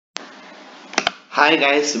Hi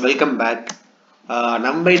guys, welcome back.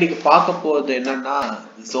 நம்ம இன்னைக்கு பார்க்க போறது என்னன்னா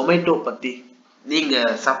Zomato பத்தி. நீங்க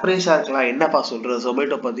சர்ப்ரைஸா இருக்கலாம், என்னப்பா சொல்ற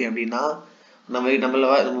Zomato பத்தி அப்படின்னா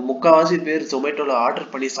நம்ம முக்காவாசி பேர் Zomatoல ஆர்டர்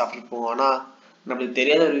பண்ணி சாப்பிட்டுருப்போம். ஆனா நம்மளுக்கு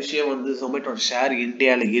தெரியாத ஒரு விஷயம் வந்து Zomato ஷேர்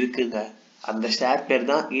இந்தியால இருக்குங்க. அந்த ஷேர் பேர்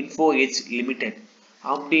தான் இன்ஃபோ எட்ஜ் லிமிடெட்.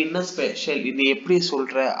 அப்படின்னா ஸ்பெஷல் இது எப்படி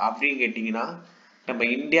சொல்ற அப்படின்னு கேட்டீங்கன்னா, நம்ம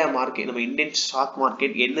இந்தியா மார்க்கெட், நம்ம Indian stock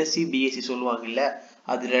market NSE BSE சொல்லுவாங்கல்ல,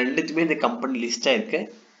 அது ரெண்டுத்துமே இந்த கம்பெனி லிஸ்ட் ஆயிருக்கு.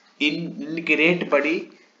 இன்னைக்கு ரேட் படி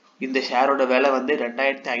இந்த ஷேரோட விலை வந்து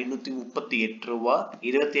 2538 ரூபா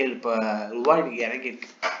 27 ரூபாய் இன்னைக்கு இறங்கியிருக்கு.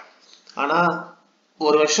 ஆனா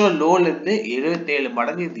ஒரு வருஷம் லோல இருந்து 77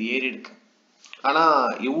 மடங்கு இது ஏறி இருக்கு. ஆனா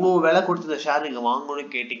இவ்வளவு விலை கொடுத்து இந்த ஷேர் நீங்க வாங்கணும்னு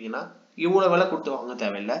கேட்டீங்கன்னா, இவ்வளவு விலை கொடுத்து வாங்க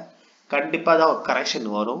தேவையில்லை. கண்டிப்பா தான் ஒரு கரெக்ஷன்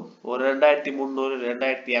வரும். ஒரு 2300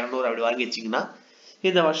 2200 அப்படி வாங்கி வச்சீங்கன்னா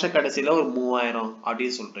இந்த வருஷ கடைசியில ஒரு 3000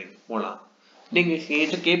 அப்படின்னு சொல்றீங்க போலாம். நீங்க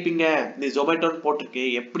கேட்பீங்க, இந்த ஜொமேட்டோன்னு போட்டிருக்கு,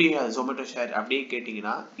 எப்படி ஜொமேட்டோ ஷேர் அப்படின்னு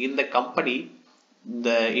கேட்டீங்கன்னா, இந்த கம்பெனி, இந்த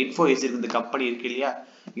இன்ஃபோ எட்ஜ் இந்த கம்பெனி இருக்கு இல்லையா,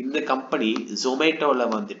 இந்த கம்பெனி ஜொமேட்டோல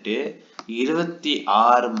வந்துட்டு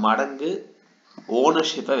 26 மடங்கு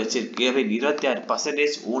ஓனர்ஷிப்பை வச்சிருக்கு.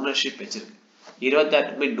 26% ஓனர்ஷிப் வச்சிருக்கு.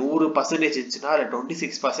 26 100% இருந்துச்சுன்னா அதுல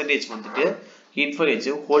 26% வந்துட்டு இன்ஃபோ எட்ஜ்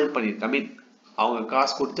ஹோல்ட் பண்ணிருக்கு. ஐ மீன் அவங்க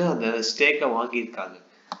காசு கொடுத்து அந்த ஸ்டேக்கை வாங்கியிருக்காங்க.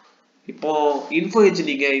 இப்போ இன்ஃபோ எட்ஜ்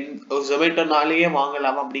நீங்க ஜொமேட்டோனாலேயே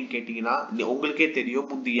வாங்கலாமா அப்படின்னு கேட்டீங்கன்னா, உங்களுக்கே தெரியும்,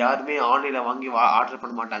 முந்தி யாருமே ஆன்லைன்ல வாங்கி ஆர்டர்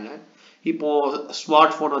பண்ண மாட்டாங்க. இப்போ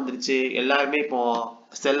ஸ்மார்ட் போன் வந்துருச்சு, எல்லாருமே இப்போ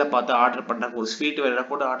செல்ல பார்த்து ஆர்டர் பண்றாங்க. ஒரு ஸ்வீட் வேணா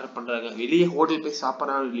கூட ஆர்டர் பண்றாங்க. வெளியே ஹோட்டல் போய்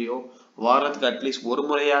சாப்பிட்றாங்க இல்லையோ, வாரத்துக்கு அட்லீஸ்ட் ஒரு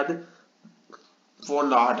முறையாவது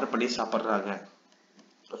போன்ல ஆர்டர் பண்ணி சாப்பிட்றாங்க.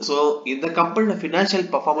 ஸோ இந்த கம்பெனியோட ஃபினான்ஷியல்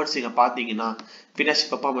பர்ஃபார்மன்ஸ் நீங்க பாத்தீங்கன்னா,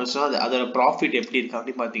 ஃபினான்ஷியல் பர்ஃபார்மன்ஸ்னா அதோட ப்ராஃபிட் எப்படி இருக்கு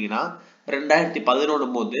அப்படின்னு பாத்தீங்கன்னா, 2011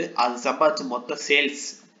 போது அது சம்பாதிச்ச மொத்த சேல்ஸ்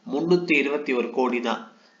 321 கோடி தான்.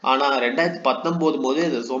 ஆனா 2019 போது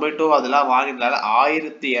இந்த ஜொமேட்டோ அதெல்லாம் வாங்கினால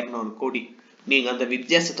 1200 கோடி. நீங்க அந்த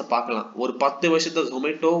வித்தியாசத்தை பார்க்கலாம். ஒரு 10 வருஷத்துல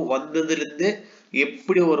ஜொமேட்டோ வந்ததுல இருந்து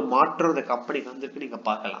எப்படி ஒரு மாற்றம் இந்த கம்பெனிக்கு வந்திருக்கு நீங்க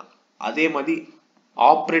பார்க்கலாம். அதே மாதிரி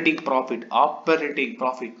ஆப்பரேட்டிங்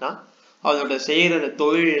ப்ராஃபிட்னா அதோட செய்யற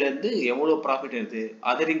தொழில இருந்து எவ்வளவு ப்ராஃபிட் வருது,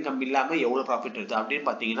 அதர் இன்கம் இல்லாம எவ்வளவு ப்ராஃபிட் வருது அப்படின்னு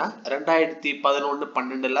பாத்தீங்கன்னா,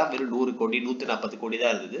 2011-12 வெறும் 100 கோடி 140 கோடி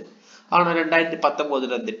தான் இருந்தது. ஆனா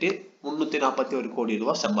 2019 வந்துட்டு 341 கோடி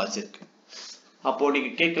ரூபாய் சம்பாதிச்சிருக்கு. அப்போ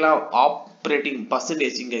நீங்க கேட்கலாம், ஆப்பரேட்டிங்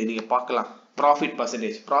பர்சன்டேஜ் இங்க நீங்க பார்க்கலாம். ப்ராஃபிட்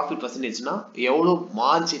பர்சன்டேஜ்னா எவ்வளவு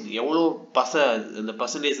மார்ஜின், எவ்வளவு இந்த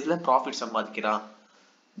பர்சன்டேஜ்ல ப்ராஃபிட் சம்பாதிக்கிறான்.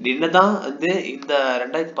 என்னதான் வந்து இந்த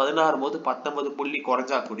 2016 போது 19 புள்ளி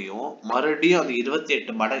குறைஞ்சா கூடியும் மறுபடியும் அது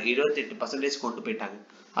 28% கொண்டு போயிட்டாங்க.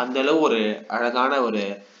 அந்த அளவு ஒரு அழகான ஒரு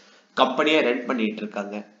கம்பெனியா ரன் பண்ணிட்டு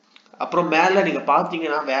இருக்காங்க. அப்புறம் மேல நீங்க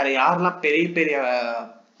பாத்தீங்கன்னா, வேற யாரெல்லாம் பெரிய பெரிய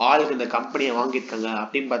ஆளுங்க இந்த கம்பெனியை வாங்கியிருக்காங்க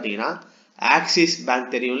அப்படின்னு பாத்தீங்கன்னா, ஆக்சிஸ்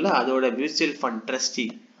பேங்க் தெரியும்ல, அதோட மியூச்சுவல் ஃபண்ட் ட்ரஸ்டி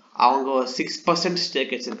அவங்க 6%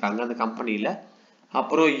 ஸ்டேக் வச்சிருக்காங்க அந்த கம்பெனில.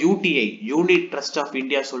 அப்புறம் UTI unit trust of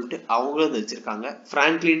India சொல்லிட்டு அவங்களும் வச்சிருக்காங்க.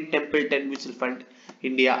 Franklin Templeton mutual fund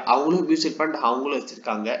India அவங்களும் மியூச்சுவல் ஃபண்ட் அவங்களும்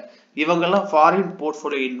வச்சிருக்காங்க. இவங்கெல்லாம் ஃபாரின்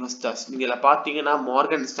போர்ட்ஃபோலியோ இன்வெஸ்டர்ஸ். நீங்க பாத்தீங்கன்னா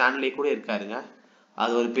மார்கன் ஸ்டான்லி கூட இருக்காருங்க,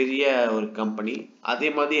 அது ஒரு பெரிய ஒரு கம்பெனி. அதே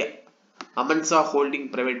மாதிரி அமன்சா ஹோல்டிங்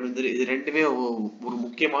பிரைவேட் வந்து இது ரெண்டுமே ஒரு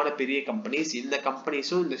முக்கியமான பெரிய கம்பெனிஸ். இந்த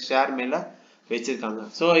கம்பெனிஸும் இந்த ஷேர் மேல வச்சிருக்காங்க.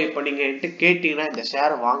 ஸோ இப்போ நீங்க என்கிட்ட கேட்டீங்கன்னா, இந்த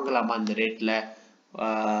ஷேர் வாங்கலாமா இந்த ரேட்ல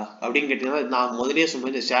அப்படின்னு கேட்டீங்கன்னா, நான் முதலே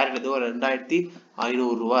சொன்னேன், இந்த ஷேர் எடுத்து ஒரு 2500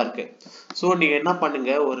 ரூபா இருக்கு. ஸோ நீங்க என்ன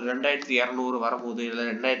பண்ணுங்க, ஒரு 2200 வரும்போது இல்லை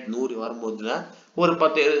 2100 வரும்போதுல ஒரு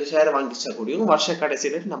 10 ஷேர் வாங்கிச்சா கூடியும் வருஷ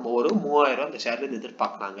கடைசியில நம்ம ஒரு 3000 இந்த ஷேர்ல இருந்து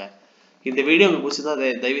எதிர்பார்க்கறாங்க. இந்த வீடியோ உங்களுக்கு பிடிச்சிருந்தா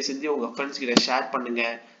தயவு செஞ்சு உங்க ஃப்ரெண்ட்ஸ் கிட்ட ஷேர் பண்ணுங்க.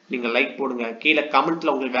 நீங்க லைக் போடுங்க. கீழே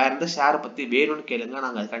கமெண்ட்ல உங்களுக்கு வேற எந்த ஷேரை பத்தி வேணும்னு கேளுங்க,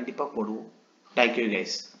 நாங்க அதை கண்டிப்பா போடுவோம். Thank you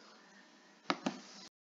guys.